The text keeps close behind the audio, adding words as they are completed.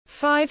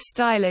5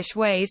 stylish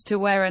ways to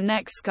wear a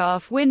neck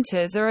scarf.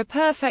 Winters are a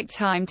perfect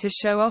time to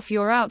show off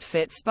your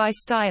outfits by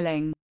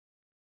styling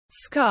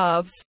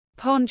scarves,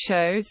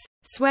 ponchos,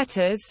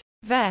 sweaters,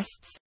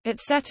 vests,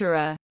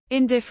 etc.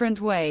 in different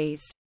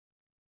ways.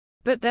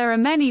 But there are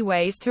many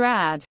ways to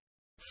add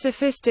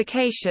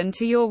sophistication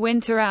to your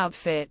winter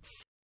outfits.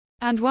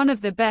 And one of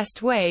the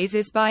best ways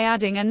is by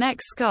adding a neck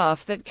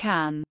scarf that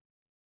can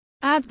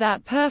add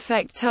that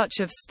perfect touch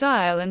of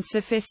style and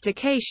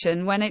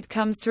sophistication when it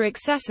comes to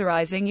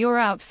accessorizing your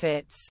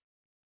outfits.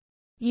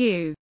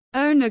 You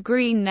own a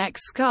green neck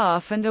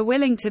scarf and are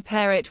willing to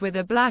pair it with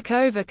a black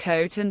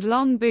overcoat and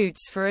long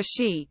boots for a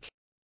chic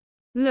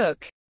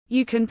look.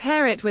 You can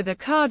pair it with a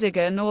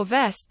cardigan or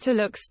vest to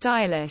look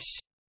stylish.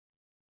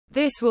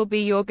 This will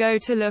be your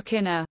go-to look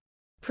in a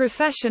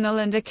professional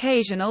and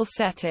occasional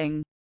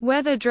setting.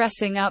 Whether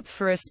dressing up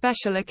for a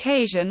special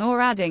occasion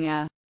or adding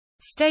a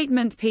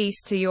statement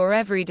piece to your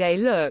everyday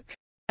look,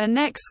 a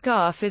neck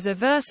scarf is a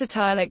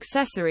versatile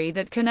accessory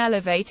that can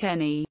elevate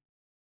any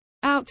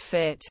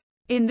outfit.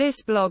 In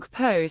this blog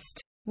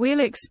post, we'll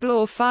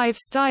explore 5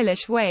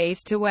 stylish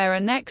ways to wear a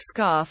neck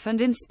scarf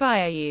and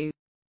inspire you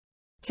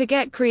to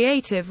get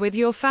creative with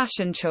your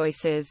fashion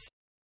choices.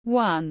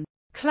 1.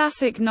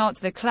 Classic knot.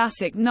 The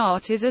classic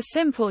knot is a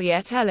simple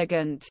yet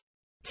elegant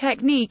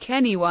technique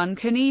anyone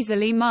can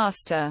easily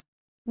master.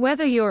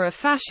 Whether you're a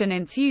fashion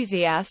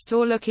enthusiast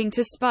or looking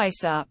to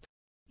spice up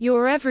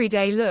your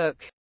everyday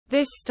look,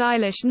 this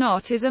stylish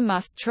knot is a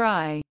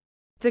must-try.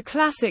 The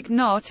classic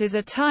knot is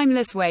a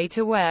timeless way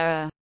to wear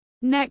a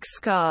neck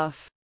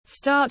scarf.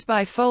 Start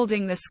by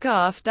folding the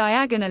scarf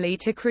diagonally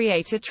to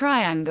create a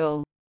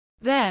triangle.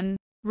 Then,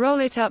 roll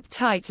it up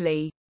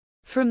tightly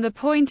from the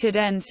pointed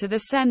end to the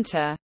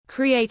center,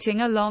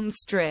 creating a long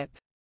strip.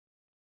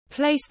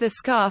 Place the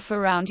scarf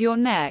around your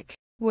neck,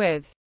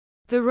 with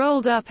the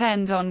rolled up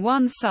end on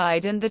one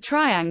side and the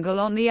triangle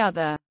on the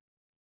other.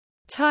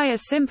 Tie a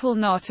simple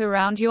knot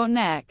around your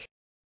neck,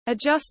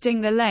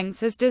 adjusting the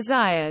length as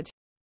desired.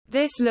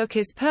 This look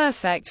is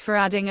perfect for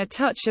adding a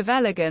touch of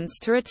elegance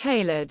to a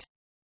tailored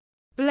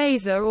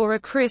blazer or a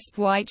crisp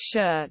white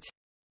shirt.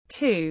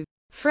 2.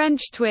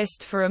 French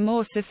twist. For a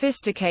more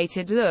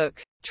sophisticated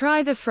look,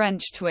 try the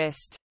French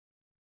twist.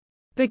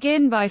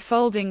 Begin by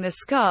folding the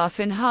scarf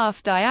in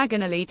half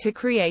diagonally to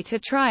create a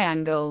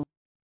triangle.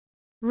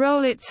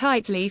 Roll it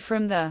tightly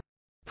from the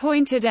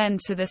pointed end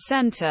to the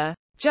center,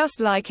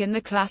 just like in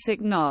the classic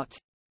knot.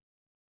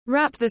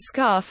 Wrap the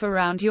scarf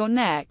around your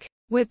neck,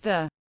 with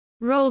the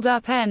rolled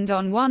up end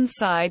on one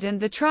side and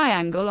the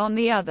triangle on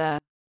the other.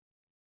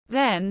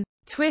 Then,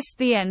 twist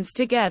the ends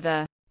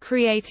together,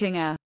 creating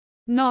a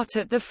knot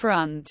at the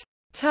front.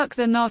 Tuck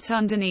the knot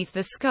underneath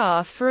the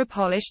scarf for a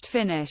polished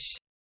finish.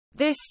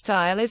 This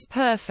style is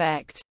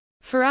perfect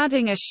for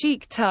adding a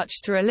chic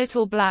touch to a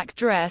little black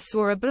dress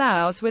or a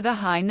blouse with a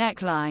high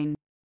neckline.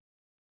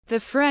 The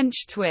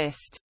French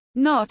twist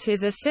knot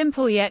is a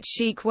simple yet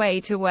chic way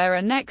to wear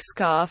a neck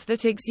scarf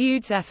that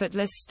exudes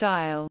effortless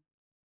style.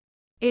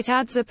 It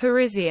adds a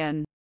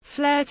Parisian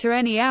flair to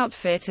any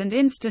outfit and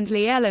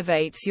instantly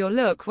elevates your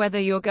look, whether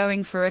you're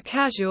going for a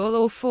casual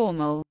or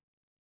formal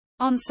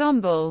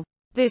ensemble.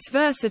 This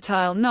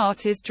versatile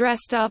knot is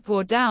dressed up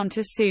or down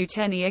to suit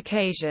any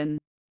occasion.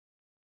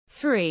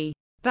 3.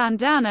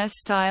 Bandana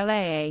style.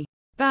 A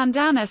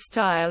bandana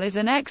style is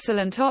an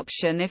excellent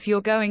option if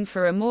you're going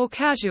for a more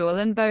casual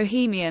and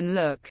bohemian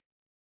look.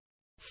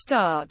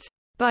 Start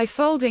by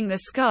folding the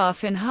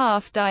scarf in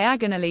half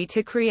diagonally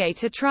to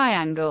create a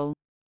triangle.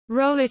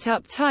 Roll it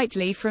up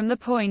tightly from the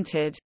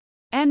pointed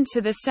end to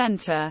the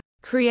center,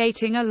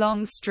 creating a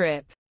long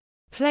strip.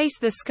 Place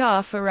the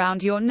scarf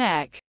around your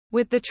neck,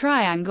 with the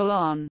triangle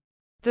on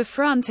the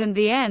front and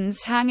the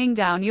ends hanging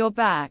down your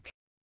back.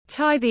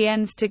 Tie the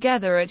ends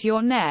together at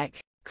your neck,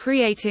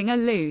 creating a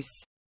loose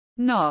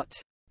knot.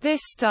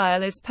 This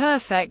style is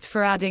perfect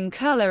for adding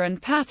color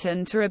and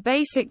pattern to a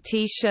basic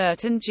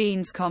t-shirt and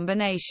jeans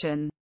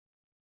combination.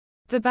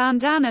 The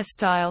bandana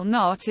style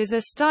knot is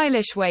a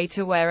stylish way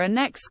to wear a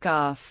neck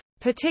scarf,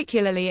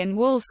 particularly in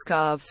wool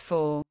scarves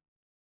for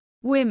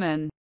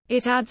women.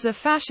 It adds a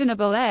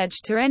fashionable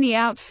edge to any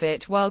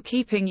outfit while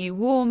keeping you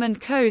warm and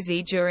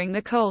cozy during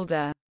the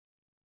colder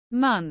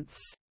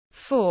months.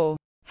 4.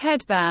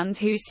 Headband.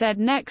 Who said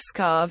neck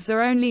scarves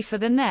are only for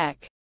the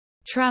neck?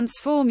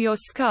 Transform your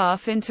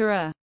scarf into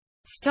a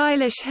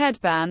stylish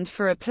headband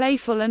for a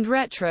playful and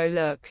retro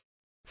look.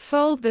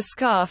 Fold the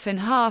scarf in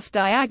half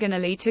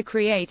diagonally to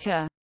create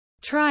a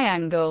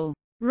triangle.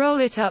 Roll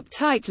it up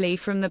tightly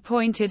from the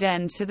pointed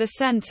end to the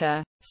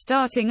center,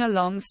 starting a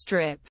long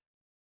strip.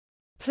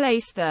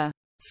 Place the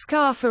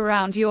scarf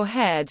around your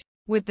head,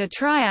 with the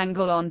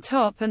triangle on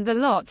top and the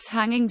lots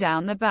hanging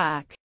down the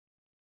back.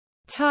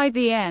 Tie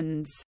the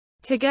ends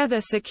together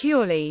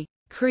securely,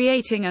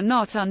 creating a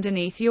knot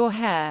underneath your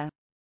hair.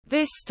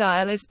 This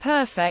style is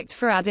perfect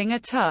for adding a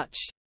touch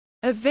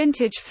of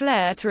vintage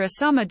flair to a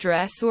summer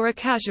dress or a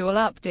casual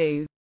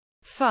updo.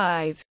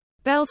 5.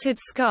 Belted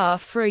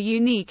scarf. For a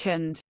unique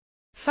and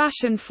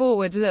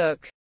fashion-forward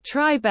look,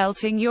 try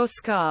belting your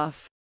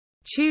scarf.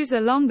 Choose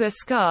a longer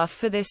scarf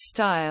for this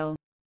style.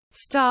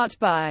 Start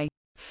by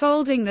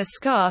folding the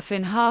scarf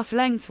in half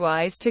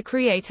lengthwise to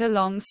create a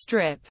long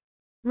strip.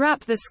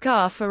 Wrap the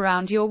scarf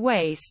around your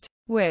waist,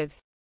 with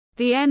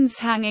the ends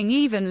hanging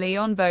evenly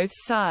on both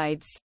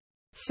sides.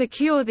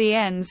 Secure the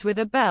ends with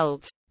a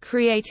belt,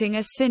 creating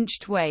a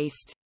cinched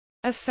waist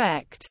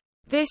effect.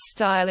 This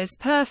style is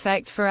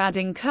perfect for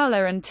adding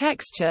color and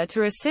texture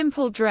to a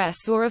simple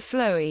dress or a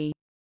flowy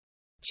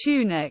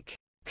tunic.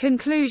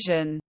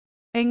 Conclusion.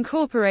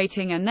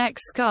 Incorporating a neck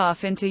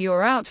scarf into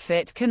your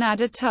outfit can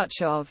add a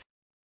touch of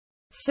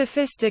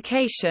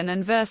sophistication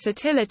and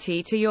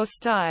versatility to your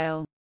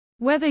style.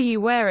 Whether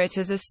you wear it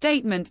as a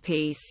statement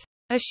piece,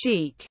 a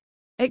chic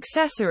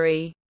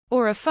accessory,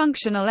 or a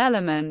functional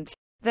element,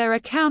 there are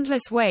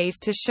countless ways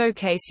to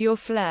showcase your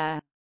flair.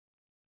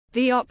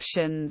 The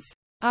options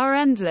are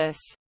endless,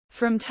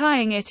 from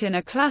tying it in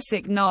a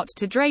classic knot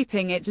to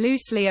draping it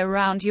loosely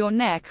around your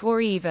neck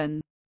or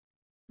even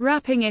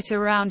wrapping it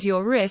around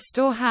your wrist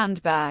or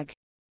handbag.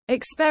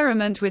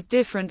 Experiment with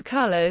different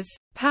colors,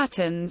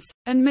 patterns,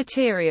 and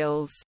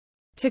materials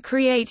to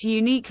create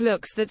unique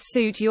looks that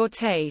suit your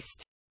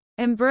taste.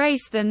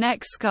 Embrace the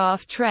neck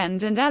scarf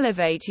trend and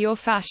elevate your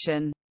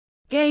fashion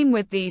game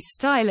with these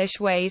stylish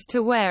ways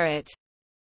to wear it.